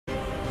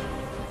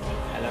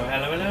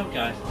Hello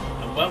guys,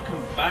 and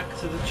welcome back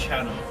to the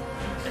channel.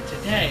 And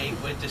today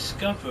we're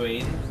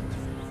discovering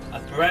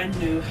a brand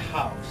new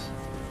house.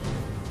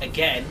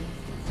 Again,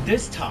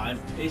 this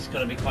time it's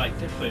going to be quite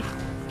different.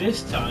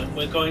 This time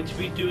we're going to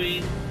be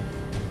doing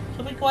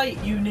something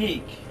quite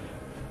unique.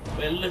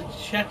 We're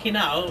checking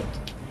out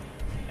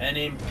an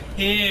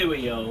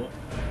imperial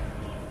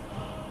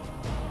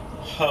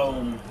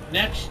home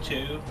next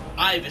to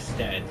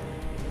Iverstead.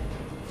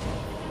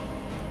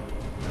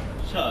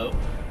 So,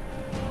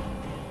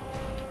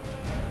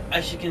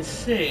 as you can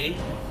see,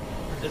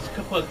 there's a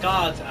couple of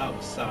guards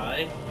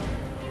outside.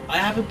 I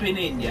haven't been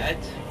in yet.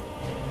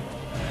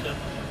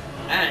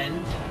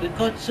 And we've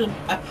got some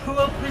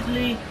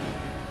appropriate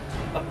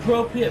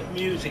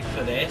music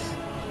for this.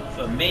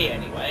 For me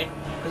anyway.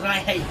 Because I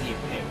hate the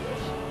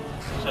Imperials.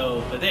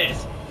 So for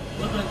this,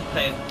 we're going to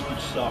play a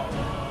good song.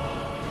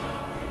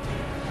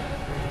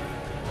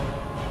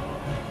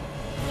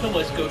 So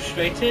let's go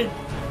straight in.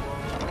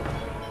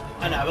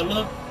 And have a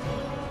look.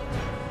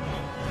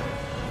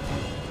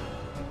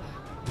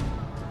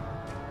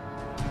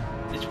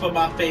 From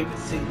our favourite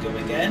singer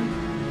again.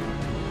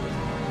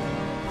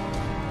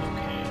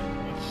 Okay,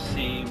 let's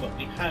see what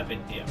we have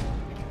in here.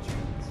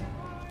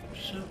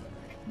 So,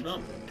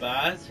 not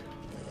bad.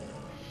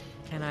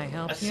 Can I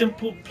help you? A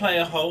simple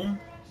player home.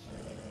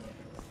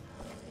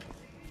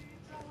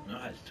 I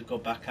have to go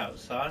back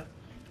outside.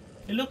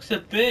 It looks a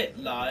bit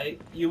like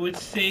you would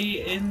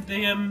see in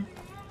the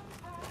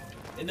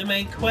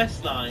main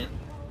quest line.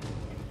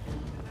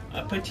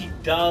 A pretty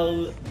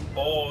dull,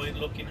 boring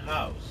looking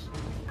house.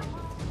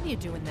 What are you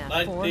doing that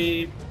like for?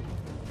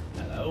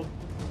 Hello.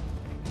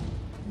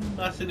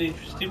 That's an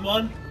interesting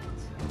one.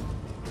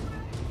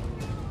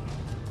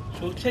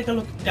 So we'll take a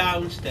look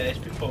downstairs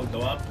before we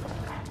go up.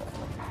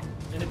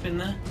 Anything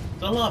there?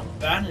 There's a lot of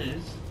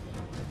banners.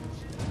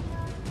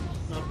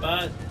 Not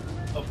bad.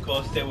 Of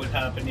course they would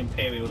have an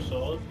Imperial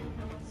sword.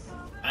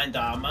 And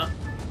armour.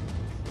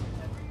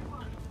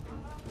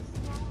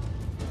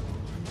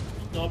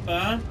 Not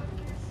bad.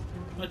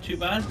 Not too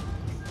bad.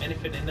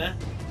 Anything in there?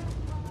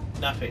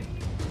 Nothing.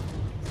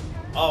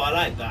 Oh, I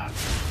like that.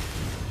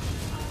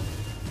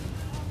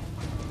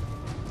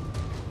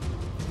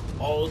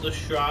 All the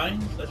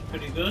shrines, that's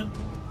pretty good.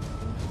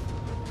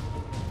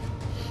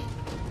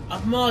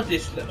 I've modded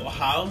this little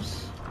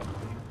house.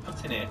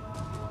 What's in it?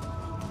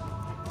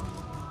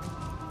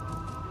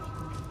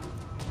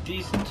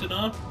 Decent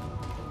enough.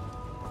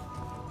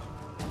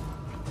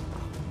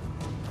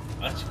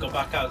 I have to go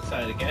back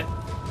outside again.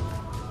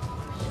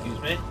 Excuse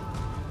me.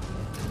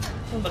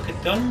 Oh, like a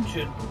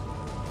dungeon.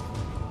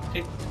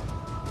 Okay.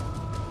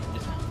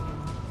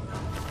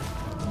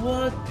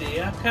 What the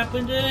heck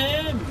happened to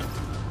him?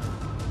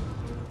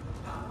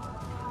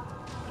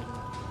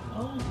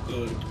 Oh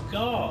good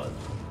God.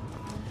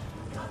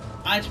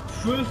 I'd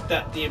proof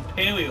that the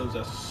Imperials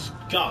are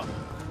scum.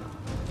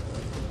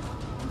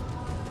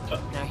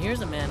 Now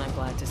here's a man I'm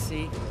glad to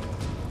see.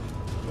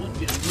 What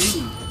did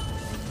move?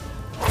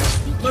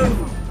 Move!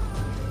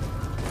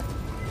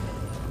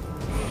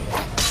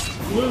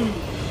 Move!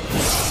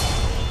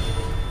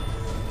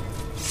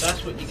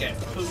 That's what you get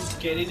for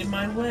getting in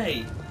my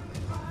way.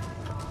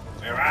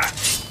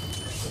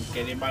 Don't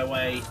get in my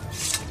way.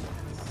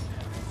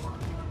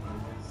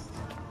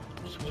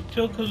 So we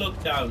took a look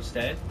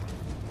downstairs.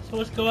 So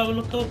let's go have a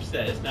look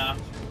upstairs now.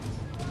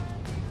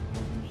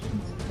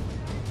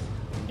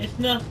 It's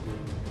not.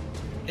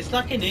 It's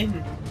like an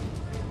inn.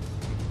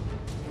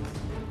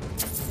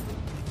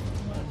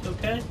 That's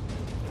okay.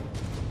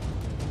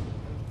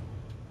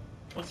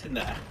 What's in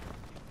there?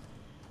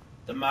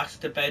 The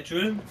master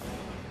bedroom.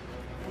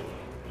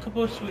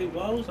 Couple of sweet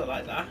rolls, I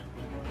like that.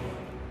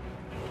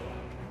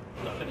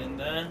 Nothing in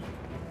there.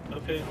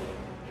 Nothing.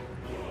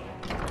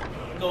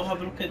 Go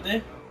have a look at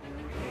this.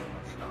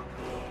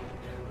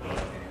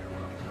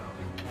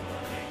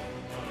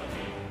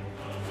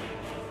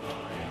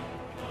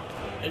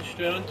 And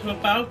straight onto a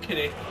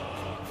balcony.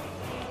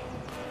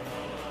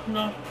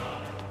 Not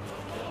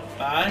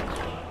bad.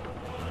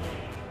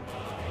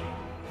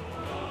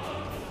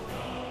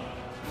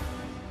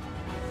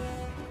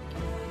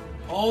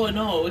 Oh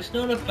no, it's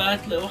not a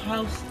bad little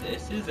house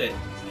this, is it?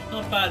 It's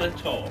not bad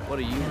at all. What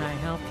are you? Can I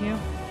help you?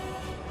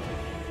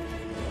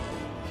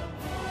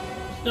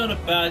 It's not a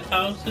bad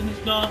house and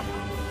it's not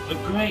a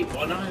great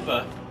one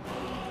either.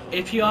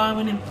 If you are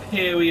an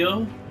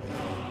Imperial,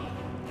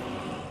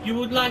 you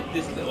would like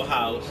this little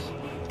house.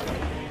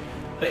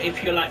 But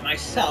if you're like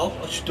myself,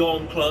 a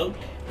Stormcloak,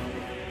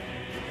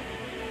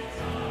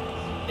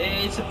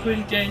 it's a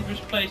pretty dangerous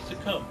place to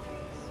come.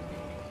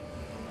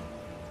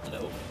 A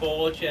little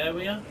forge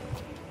area.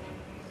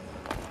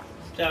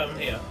 It's down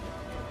here.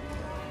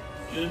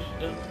 Just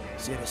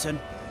Citizen.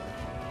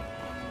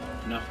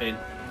 Nothing.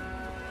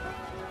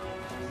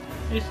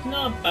 It's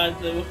not a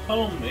bad little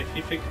home if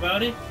you think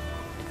about it.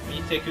 When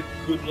you take a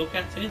good look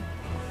at it.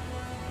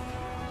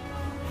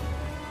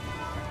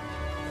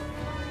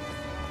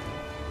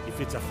 If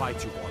it's a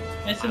fight you want.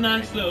 It's a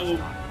nice little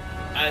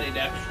added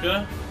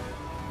extra.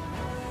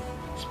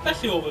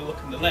 Especially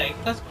overlooking the lake,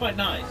 that's quite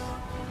nice.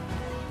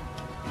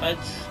 But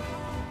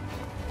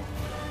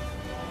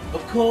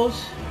of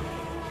course,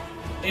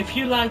 if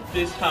you like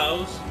this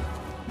house,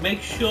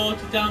 make sure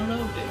to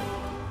download it.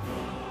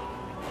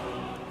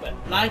 But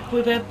like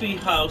with every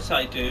house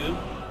I do,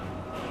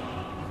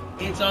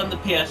 it's on the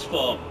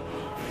PS4.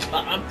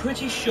 But I'm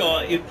pretty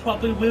sure it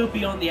probably will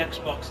be on the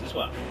Xbox as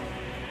well.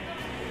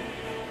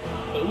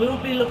 But we'll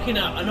be looking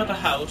at another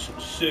house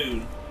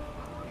soon.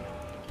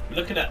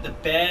 Looking at the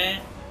Bear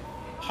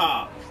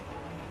Park.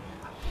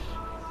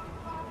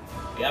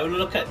 We're having a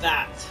look at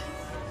that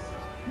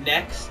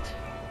next.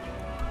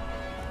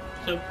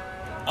 So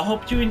I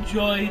hope you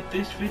enjoyed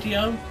this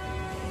video.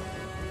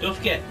 Don't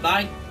forget,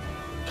 like,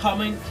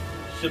 comment,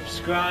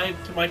 subscribe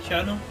to my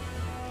channel,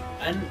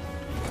 and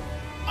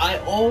I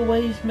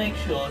always make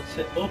sure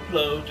to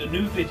upload a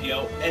new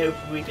video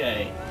every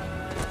day.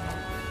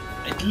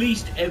 At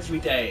least every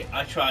day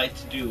I try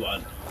to do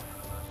one.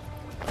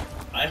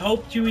 I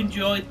hope you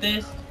enjoyed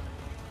this,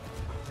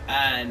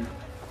 and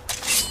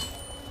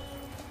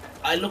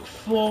I look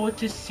forward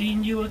to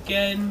seeing you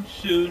again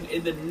soon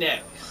in the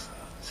next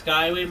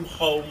Skyrim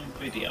home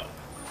video.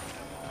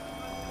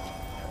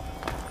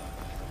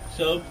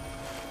 So,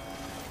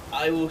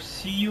 I will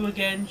see you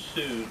again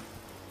soon.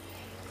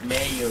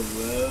 May your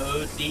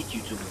road lead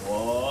you to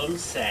warm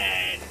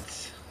sand.